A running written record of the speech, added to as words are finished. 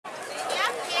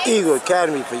Eagle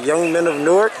Academy for Young Men of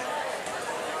Newark,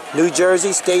 New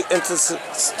Jersey State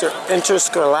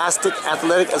Interscholastic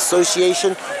Athletic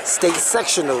Association State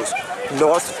Sectionals,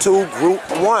 North 2 Group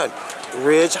 1,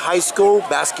 Ridge High School,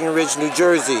 Basking Ridge, New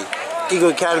Jersey. Eagle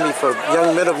Academy for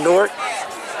Young Men of Newark.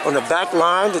 On the back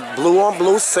line, the blue on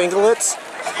blue singlets,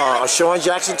 Aahsean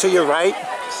Jackson to your right,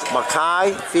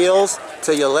 Mekhi Fields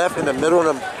to your left, in the middle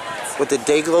with the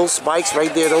Dayglow spikes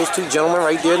right there, those two gentlemen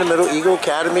right there in the middle. Eagle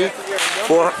Academy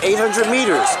for 800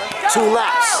 meters, 2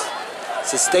 laps.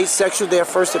 It's a state sectional, their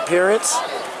first appearance.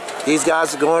 These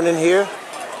guys are going in here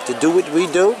to do what we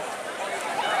do,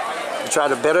 and try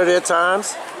to better their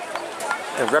times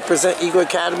and represent Eagle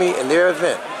Academy in their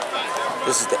event.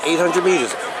 This is the 800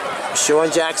 meters.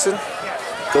 Aahsean Jackson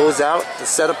goes out to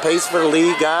set a pace for the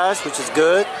lead guys, which is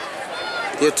good.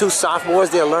 They're 2 sophomores,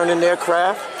 they're learning their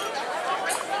craft.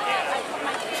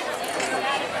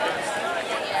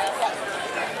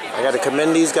 I got to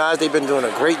commend these guys, they've been doing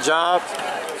a great job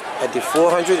at the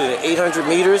 400 and 800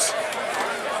 meters.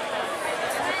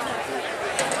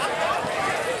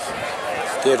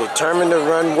 They're determined to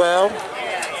run well.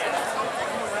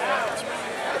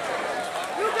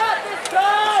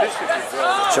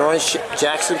 Aahsean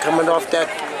Jackson coming off that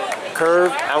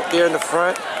curve out there in the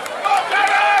front.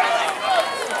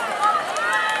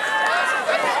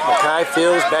 Mekhi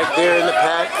Fields back there in the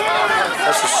pack.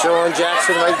 That's Aahsean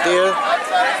Jackson right there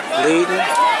leading.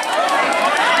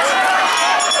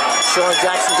 Aahsean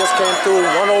Jackson just came through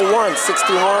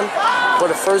 101.61 for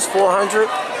the first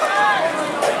 400.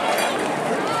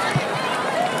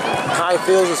 Mekhi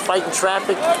Fields is fighting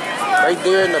traffic right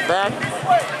there in the back.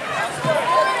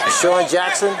 Aahsean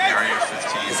Jackson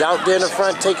is out there in the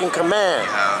front taking command.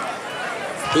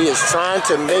 He is trying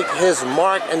to make his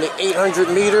mark in the 800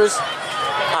 meters.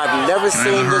 I've never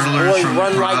seen this boy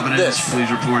run like this.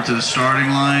 Please report to the starting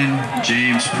line.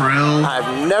 James Prill.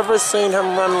 I've never seen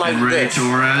him run like and Ray this.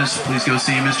 Torres. Please go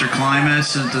see Mr.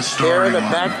 Klimas at the starting There in the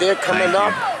line. back there coming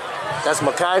up. That's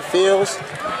Mekhi Fields.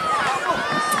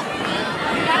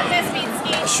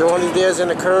 Aahsean is in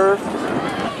the curve.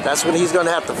 That's when he's going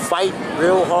to have to fight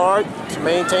real hard to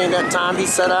maintain that time he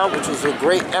set out, which was a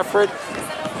great effort.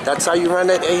 That's how you run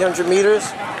that 800 meters.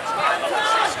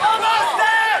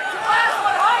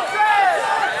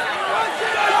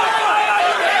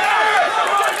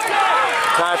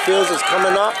 Mekhi Fields is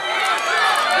coming up.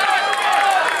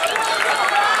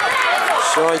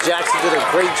 Aahsean Jackson did a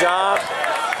great job.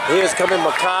 Here's coming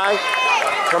Mekhi,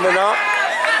 coming up.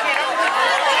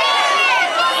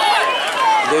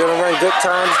 They're going to run good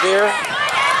times there.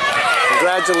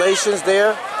 Congratulations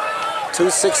there.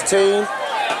 2:16.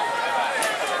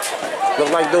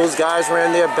 Looked like those guys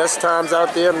ran their best times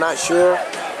out there. I'm not sure.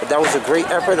 But that was a great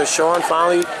effort. Aahsean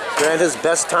finally ran his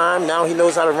best time. Now he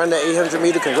knows how to run the 800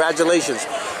 meter. Congratulations.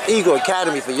 Eagle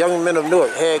Academy for Young Men of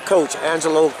Newark. Head coach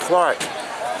Angelo Clark.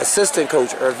 Assistant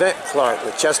coach Irvette Clark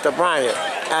with Chester Bryant.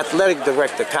 Athletic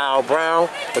director Kyle Brown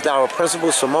with our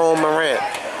principal Simone Morant.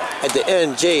 At the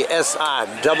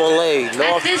NJSIAA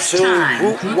North 2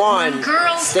 Group 1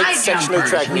 State Sectional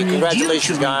Track Meet.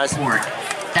 Congratulations, guys.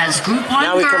 That's Group 1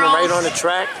 now we're coming right on the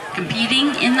track.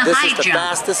 Competing in the this high is the jump.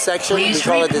 fastest section. Please we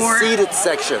call it the seated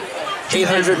section.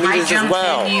 800 meters as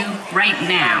well. Right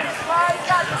now.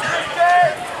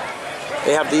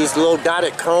 They have these little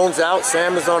dotted cones out.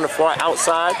 Sam is on the far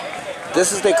outside.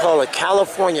 This is they call a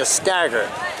California stagger.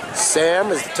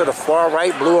 Sam is to the far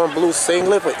right, blue on blue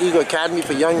singlet for Eagle Academy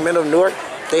for Young Men of Newark.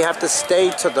 They have to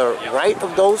stay to the right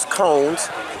of those cones,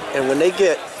 and when they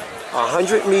get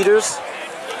 100 meters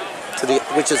to the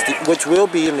which will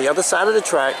be in the other side of the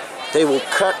track, they will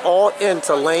cut all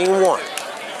into lane 1.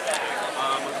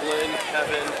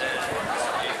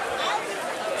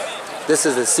 This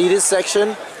is the seated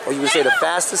section, or you would say the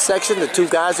fastest section. The 2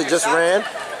 guys that just ran,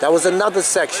 that was another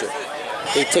section.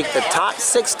 They take the top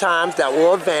 6 times that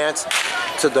will advance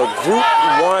to the Group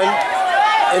 1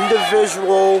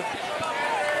 individual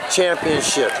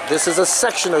championship. This is a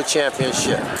sectional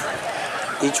championship.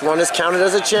 Each one is counted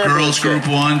as a championship. Girls Group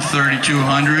 1,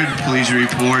 3,200. Please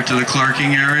report to the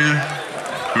clerking area.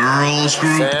 Girls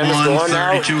Group 1,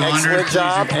 3,200. Please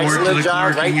report to the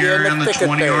clerking area on the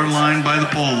 20-yard line by the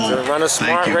pole. So run a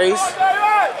smart race.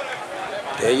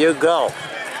 There you go.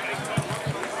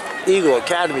 Eagle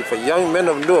Academy for Young Men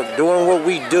of Newark, doing what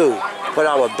we do, put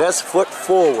our best foot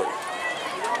forward.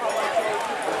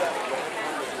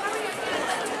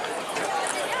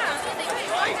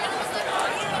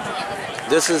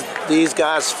 This is these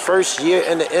guys' first year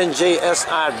in the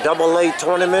NJSIAA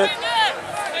tournament.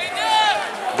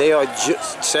 They are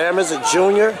Sam is a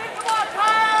junior.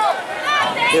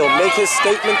 He'll make his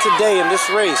statement today in this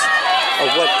race. of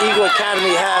what Eagle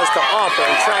Academy has to offer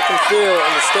in track and field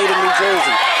in the state of New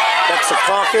Jersey. That's the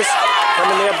caucus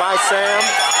coming there by Sam.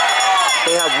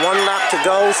 They have 1 lap to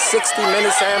go. 60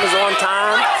 minutes. Sam is on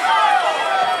time.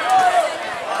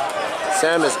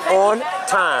 Sam is on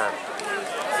time.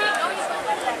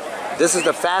 This is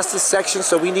the fastest section,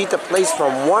 so we need to place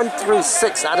from 1 through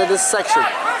 6 out of this section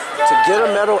to get a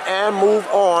medal and move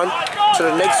on to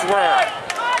the next round.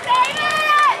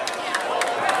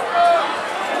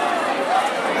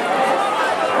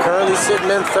 Currently sitting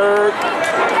in 3rd.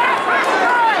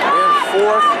 We're in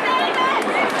 4th.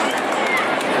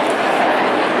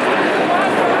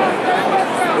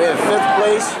 We're in 5th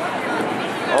place.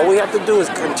 All we have to do is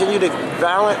continue the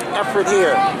valiant effort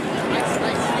here.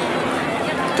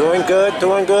 Doing good,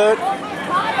 doing good.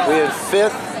 We're in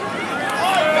 5th.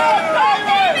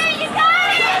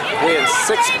 We're in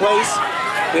 6th place.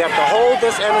 We have to hold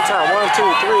this every time. 1, 2,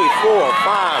 3, 4,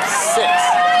 5, 6.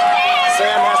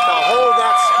 Sam has to hold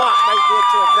that spot right there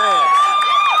to advance.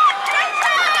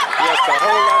 He has to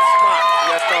hold that spot. He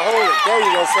has to hold it. There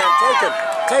you go, Sam. Take him.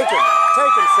 Take him.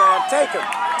 Take him, Sam. Take him.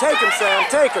 Take him, Sam.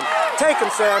 Take him. Take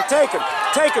him, Sam. Take him.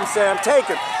 Take him, Sam. Take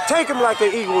him. Take him like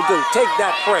an eagle do. Take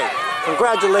that prey.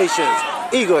 Congratulations,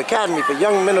 Eagle Academy for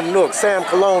Young Men of Newark, Sam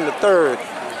Cologne III.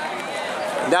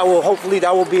 And that will hopefully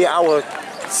be our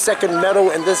 2nd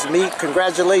medal in this meet.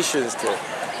 Congratulations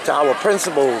to our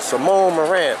principals, Simone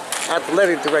Moran,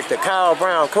 athletic director Kyle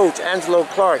Brown, coach Angelo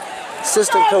Clark,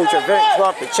 assistant coach Yvette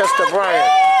Clark and Chester Bryant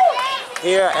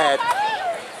here at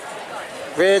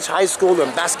Ridge High School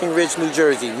in Basking Ridge, New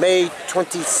Jersey, May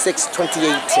 26,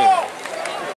 2018.